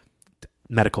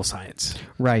medical science.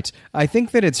 Right. I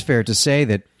think that it's fair to say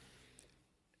that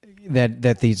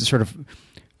these sort of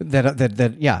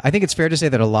I think it's fair to say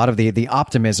that a lot of the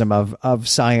optimism of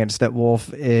science that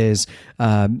Wolf is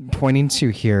pointing to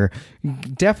here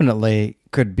definitely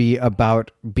could be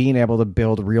about being able to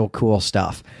build real cool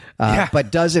stuff.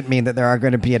 But does it mean that there are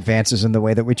going to be advances in the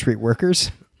way that we treat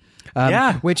workers?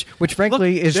 Which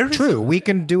frankly is true. We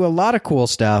can do a lot of cool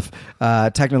stuff,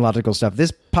 technological stuff.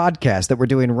 This podcast that we're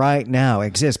doing right now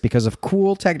exists because of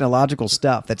cool technological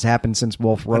stuff that's happened since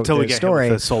Wolf wrote the story.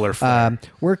 Hit with the solar flare.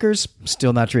 Workers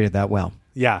still not treated that well.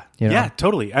 Yeah,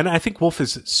 totally. And I think Wolf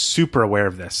is super aware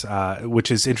of this,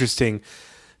 which is interesting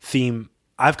theme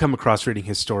I've come across reading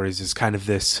his stories, is kind of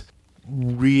this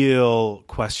real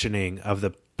questioning of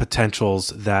the potentials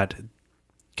that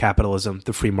capitalism,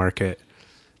 the free market,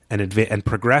 and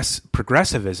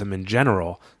progressivism in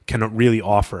general can really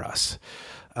offer us.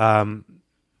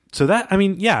 So that, I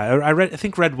mean, I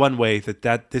think read one way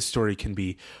that this story can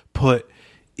be put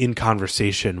in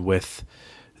conversation with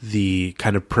the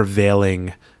kind of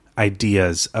prevailing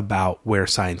ideas about where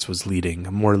science was leading.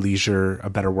 More leisure, a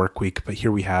better work week, but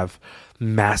here we have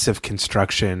massive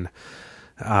construction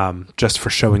just for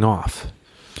showing off.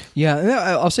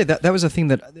 Yeah, I'll say that was a thing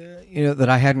that that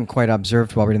I hadn't quite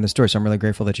observed while reading the story. So I'm really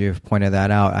grateful that you've pointed that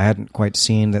out. I hadn't quite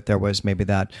seen that there was maybe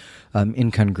that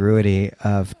incongruity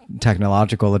of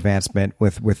technological advancement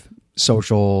with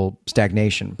social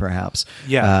stagnation, perhaps.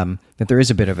 Yeah, that there is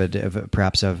a bit of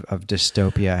perhaps of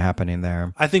dystopia happening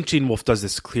there. I think Gene Wolfe does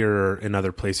this clearer in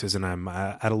other places, and I'm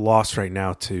at a loss right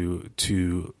now to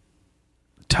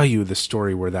tell you the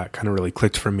story where that kind of really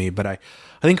clicked for me. But I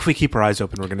think if we keep our eyes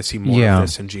open, we're going to see more of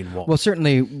this in Gene Wolfe. Well,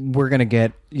 certainly we're going to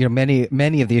get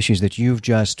many of the issues that you've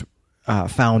just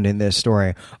found in this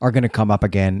story are going to come up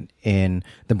again in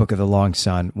the Book of the Long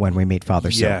Sun when we meet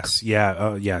Father Silk. Yes,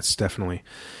 yeah, yes, definitely.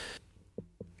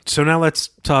 So now let's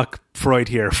talk Freud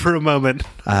here for a moment.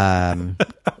 I'm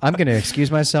going to excuse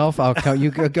myself.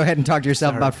 You go ahead and talk to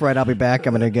yourself about Freud. I'll be back.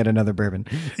 I'm going to get another bourbon.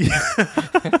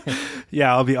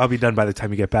 Yeah, I'll be done by the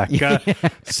time you get back.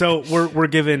 So we're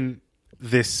given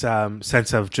this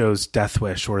sense of Joe's death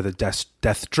wish, or the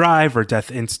death drive, or death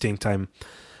instinct.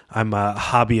 I'm a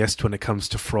hobbyist when it comes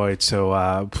to Freud,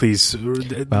 so please,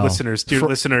 listeners,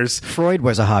 Freud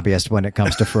was a hobbyist when it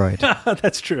comes to Freud.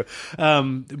 That's true.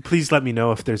 Please let me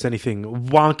know if there's anything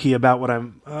wonky about what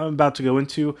I'm about to go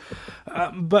into.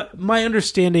 But my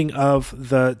understanding of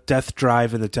the death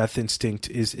drive and the death instinct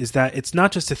is that it's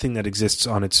not just a thing that exists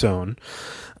on its own,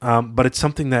 but it's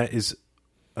something that is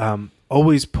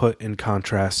always put in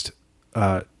contrast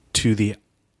to the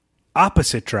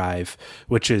opposite drive,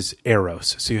 which is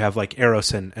eros. So you have like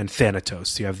eros and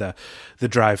thanatos. You have the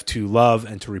drive to love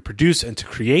and to reproduce and to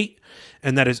create,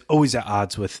 and that is always at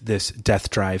odds with this death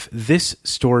drive. This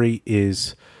story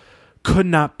could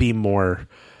not be more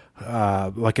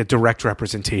like a direct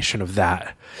representation of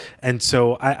that. And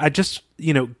so I just,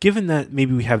 given that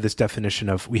maybe we have this definition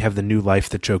of, we have the new life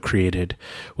that Joe created,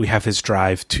 we have his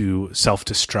drive to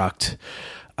self-destruct,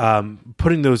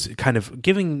 putting those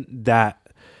giving that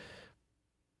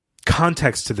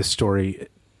context to the story,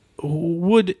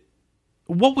 what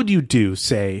would you do,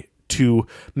 say, to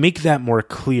make that more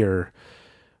clear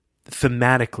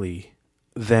thematically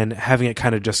than having it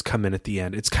kind of just come in at the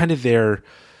end? It's kind of there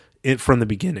from the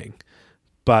beginning,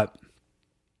 but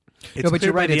it's clear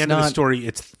you're right, by the end of the story.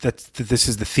 It's that this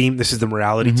is the theme. This is the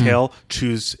morality tale.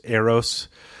 Choose eros,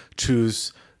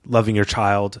 choose loving your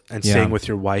child and staying with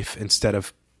your wife instead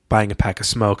of buying a pack of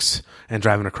smokes and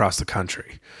driving across the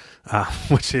country.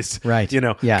 Which is,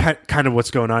 kind of what's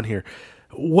going on here.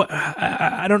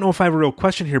 I don't know if I have a real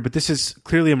question here, but this is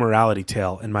clearly a morality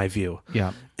tale in my view.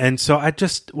 Yeah. And so I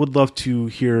just would love to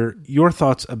hear your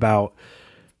thoughts about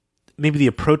maybe the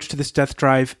approach to this death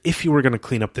drive. If you were going to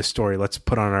clean up this story, let's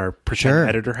put on our pretend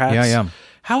editor hats. Yeah.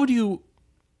 How would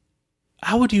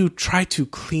you try to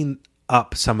clean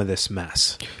up some of this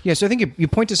mess? Yeah. So I think you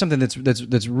point to something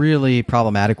that's really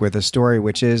problematic with the story,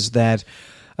 which is that,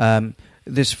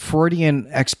 this Freudian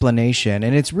explanation,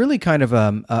 and it's really kind of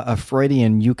a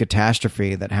Freudian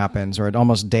eucatastrophe that happens, or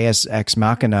almost deus ex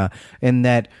machina, in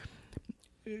that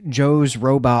Joe's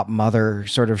robot mother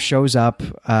sort of shows up,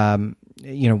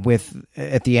 with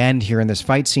at the end here in this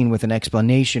fight scene with an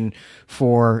explanation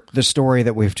for the story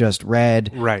that we've just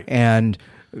read. Right. And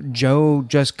Joe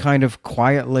just kind of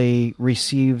quietly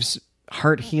receives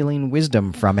heart-healing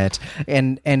wisdom from it,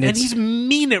 and he's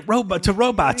mean at robots in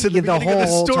the beginning of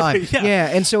the story. Time. Yeah,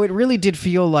 and so it really did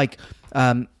feel like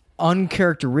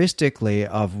uncharacteristically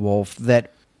of Woolf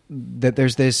that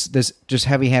there's this just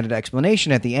heavy-handed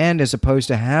explanation at the end, as opposed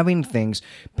to having things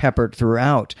peppered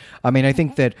throughout. I mean, I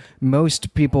think that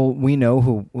most people we know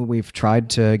who we've tried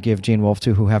to give Gene Wolfe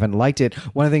to, who haven't liked it,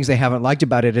 one of the things they haven't liked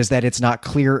about it is that it's not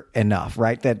clear enough,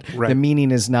 right? That the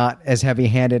meaning is not as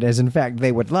heavy-handed as, in fact,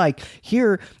 they would like.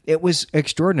 Here, it was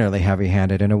extraordinarily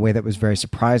heavy-handed in a way that was very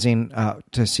surprising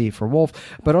to see for Wolfe,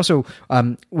 but also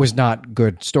was not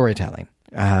good storytelling.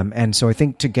 And so I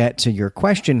think, to get to your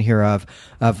question here of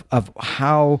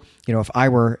how, if I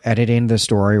were editing the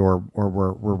story or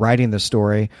were writing the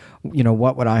story,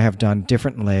 what would I have done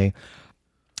differently?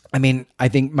 I mean, I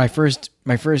think my first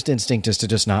instinct is to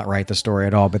just not write the story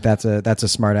at all, but that's a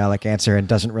smart aleck answer and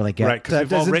doesn't really get right, because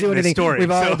we've all written the story.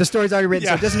 The story's already written,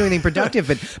 so it doesn't do anything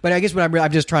productive. But I guess what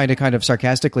I'm just trying to kind of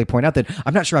sarcastically point out that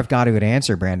I'm not sure I've got a good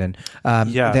answer, Brandon.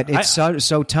 That it's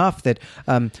so tough that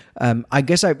I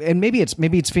guess maybe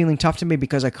it's feeling tough to me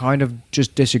because I kind of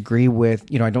just disagree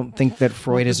with, I don't think that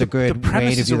Freud is a good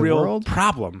way to view the world.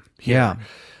 Problem here. Yeah.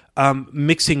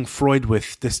 Mixing Freud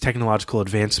with this technological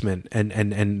advancement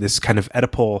and this kind of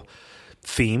Oedipal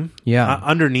theme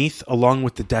underneath, along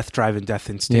with the death drive and death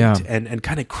instinct, and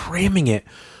kind of cramming it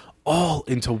all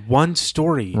into one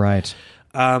story. Right.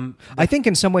 I think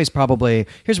in some ways, probably,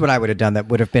 here's what I would have done that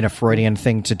would have been a Freudian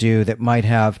thing to do that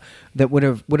would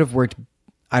have worked.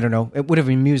 I don't know. It would have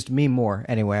amused me more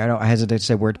anyway. I hesitate to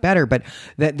say worked better, but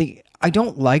I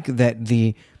don't like that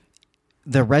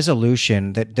the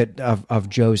resolution of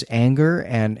Joe's anger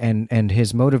and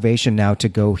his motivation now to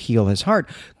go heal his heart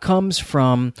comes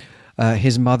from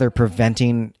his mother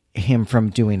preventing him from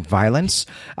doing violence.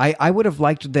 I would have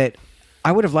liked that.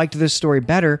 I would have liked this story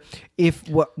better if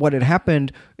what had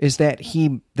happened is that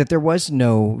there was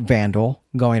no vandal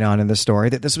going on in the story,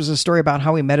 that this was a story about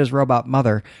how he met his robot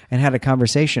mother and had a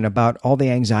conversation about all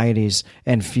the anxieties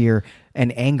and fear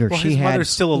and anger she had. His mother's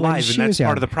still alive, and that's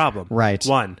part of the problem. Right.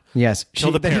 One. Yes.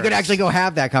 That he could actually go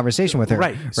have that conversation with her.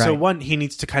 Right. So one, he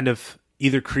needs to kind of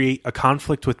either create a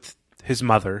conflict with his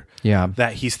mother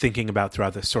that he's thinking about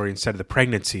throughout the story instead of the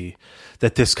pregnancy,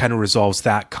 that this kind of resolves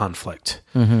that conflict.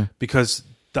 Because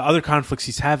the other conflicts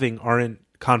he's having aren't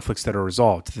conflicts that are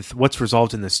resolved. What's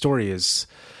resolved in this story is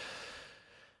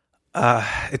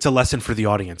it's a lesson for the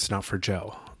audience, not for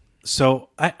Joe. So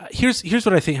here's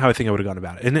what I think, how I think I would have gone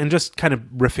about it. And just kind of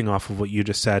riffing off of what you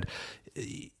just said,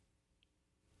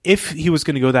 if he was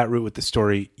going to go that route with the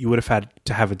story, you would have had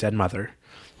to have a dead mother,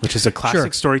 which is a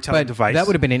classic storytelling device. That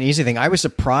would have been an easy thing. I was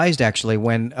surprised, actually,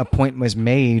 when a point was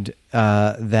made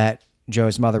that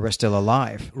Joe's mother was still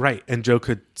alive. Right. And Joe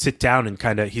could sit down and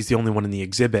kind of, he's the only one in the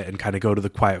exhibit, and kind of go to the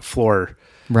quiet floor.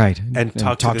 Right. And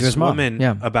talk to this woman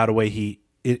about a way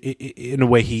in a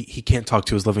way he can't talk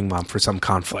to his living mom for some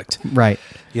conflict. Right.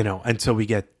 Until we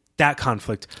get that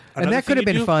conflict. And that could have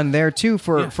been fun there, too,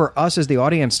 for us as the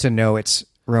audience to know it's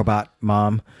robot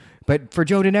mom. But for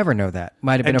Joe to never know that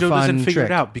might have been Joe a fun doesn't figure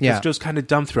trick. it out because Joe's kind of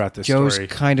dumb throughout this story. Joe's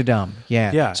kind of dumb.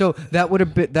 Yeah. So that would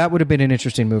have been an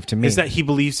interesting move to me. Is that he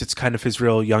believes it's kind of his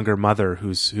real younger mother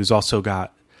who's also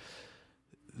got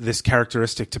this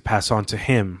characteristic to pass on to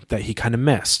him that he kind of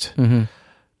missed. Mm-hmm.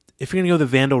 If you're going to go the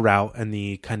Vandal route and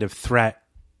the kind of threat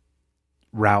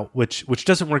route, which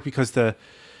doesn't work because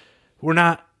we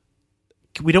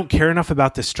don't care enough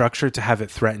about the structure to have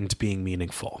it threatened being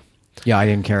meaningful. Yeah, I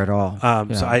didn't care at all.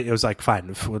 So it was like,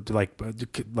 fine,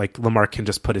 like Lamarck can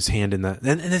just put his hand in the,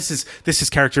 and this is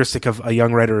characteristic of a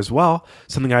young writer as well.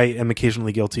 Something I am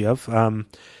occasionally guilty of.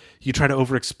 You try to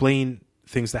over-explain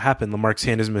things that happen. Lamarck's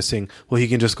hand is missing. Well, he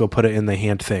can just go put it in the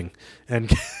hand thing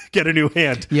and get a new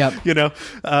hand. Yep.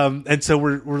 And so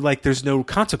we're like, there's no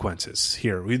consequences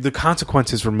here. The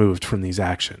consequences removed from these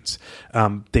actions.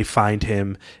 They find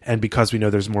him, and because we know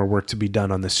there's more work to be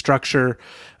done on the structure,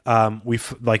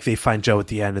 they find Joe at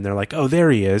the end, and they're like, oh,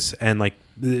 there he is, and like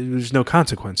there's no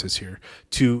consequences here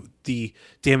to the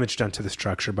damage done to the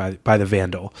structure by the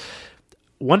Vandal.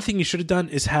 One thing you should have done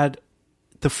is had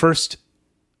the first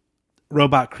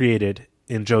robot created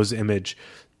in Joe's image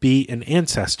be an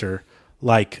ancestor,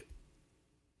 like,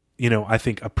 I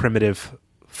think a primitive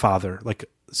father, like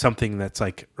something that's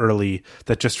like early,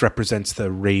 that just represents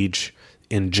the rage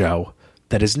in Joe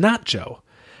that is not Joe.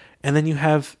 And then you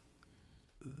have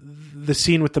the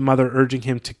scene with the mother urging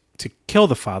him to kill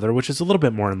the father, which is a little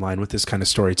bit more in line with this kind of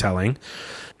storytelling,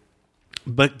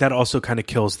 but that also kind of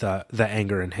kills the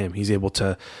anger in him. He's able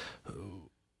to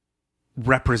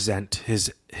represent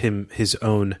his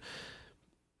own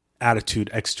attitude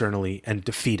externally and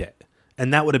defeat it,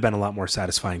 and that would have been a lot more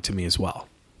satisfying to me as well.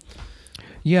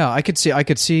 Yeah, I could see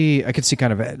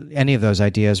kind of any of those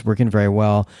ideas working very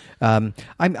well. I'm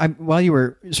while you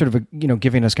were sort of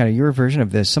giving us kind of your version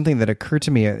of this, something that occurred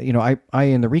to me. I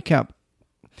in the recap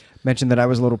mentioned that I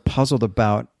was a little puzzled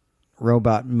about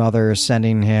robot mother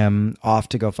sending him off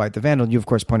to go fight the Vandal. You of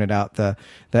course pointed out the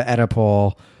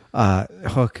Oedipal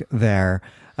hook there.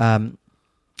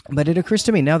 But it occurs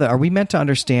to me now that, are we meant to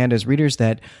understand as readers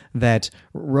that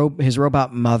his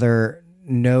robot mother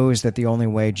knows that the only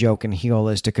way Joe can heal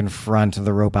is to confront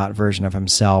the robot version of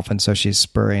himself, and so she's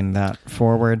spurring that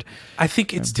forward? I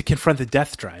think it's to confront the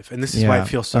death drive, and this is why it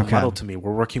feels so muddled to me.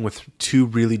 We're working with two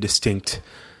really distinct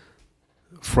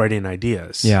Freudian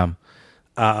ideas. Yeah.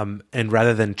 And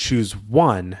rather than choose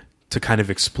one to kind of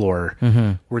explore,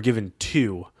 we're given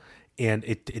two, and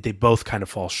they both kind of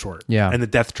fall short. Yeah. And the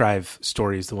death drive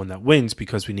story is the one that wins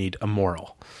because we need a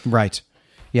moral. Right.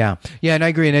 Yeah, and I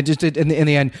agree. And it just in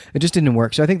the end, it just didn't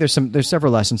work. So I think there's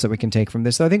several lessons that we can take from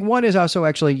this. So I think one is also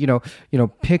actually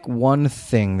pick one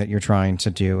thing that you're trying to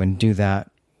do and do that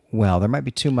well. There might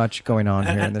be too much going on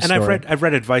here in this story. And I've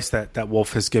read advice that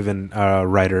Wolf has given a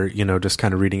writer. Just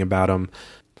kind of reading about him.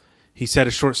 He said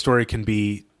a short story can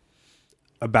be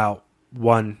about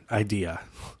one idea,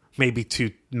 maybe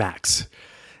two max.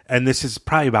 And this is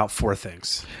probably about four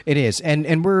things. It is. And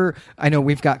I know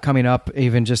we've got coming up,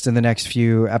 even just in the next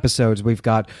few episodes, we've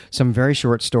got some very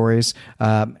short stories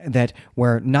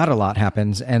where not a lot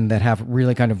happens and that have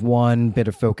really kind of one bit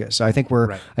of focus. So I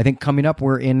think coming up,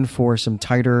 we're in for some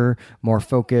tighter, more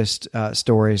focused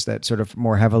stories that sort of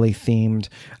more heavily themed,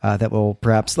 that will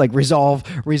perhaps like resolve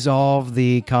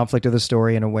the conflict of the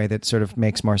story in a way that sort of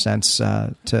makes more sense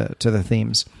to the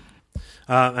themes.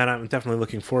 And I'm definitely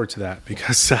looking forward to that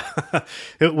because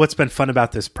what's been fun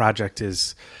about this project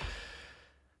is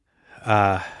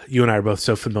you and I are both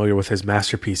so familiar with his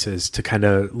masterpieces to kind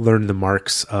of learn the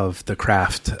marks of the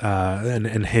craft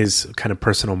and his kind of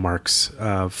personal marks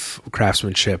of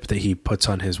craftsmanship that he puts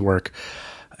on his work.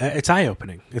 It's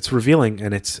eye-opening. It's revealing,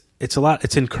 and it's a lot.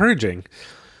 It's encouraging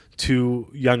to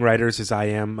young writers as I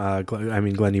am.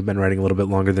 Glenn, you've been writing a little bit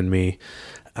longer than me,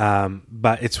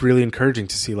 but it's really encouraging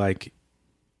to see like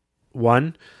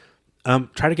one,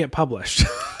 try to get published.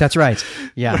 That's right.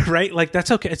 Yeah. Right? Like,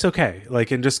 that's okay. It's okay.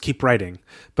 Like, and just keep writing.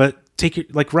 But take your,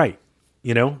 like, write.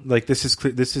 You know? Like, this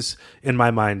is, in my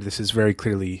mind, this is very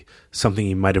clearly something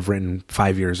he might have written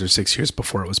 5 years or 6 years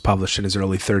before it was published in his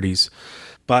early 30s.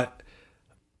 But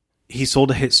he sold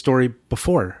a hit story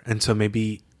before. And so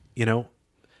maybe, you know,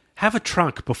 have a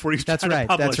trunk before you try to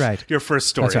publish your first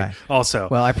story. That's right. Also.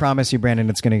 Well, I promise you, Brandon,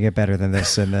 it's going to get better than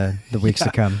this in the weeks to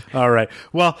come. All right.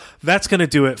 Well, that's going to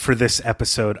do it for this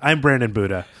episode. I'm Brandon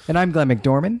Buddha. And I'm Glenn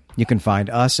McDorman. You can find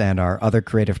us and our other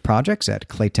creative projects at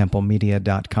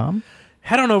claytemplemedia.com.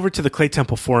 Head on over to the Clay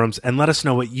Temple forums and let us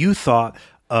know what you thought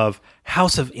of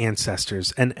House of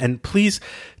Ancestors. And please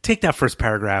take that first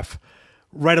paragraph,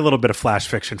 write a little bit of flash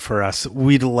fiction for us.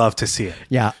 We'd love to see it.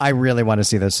 Yeah, I really want to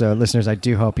see this. So, listeners, I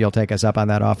do hope you'll take us up on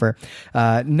that offer.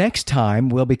 Next time,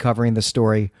 we'll be covering the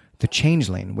story The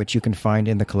Changeling, which you can find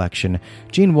in the collection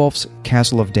Gene Wolfe's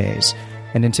Castle of Days.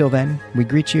 And until then, we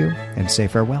greet you and say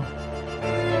farewell.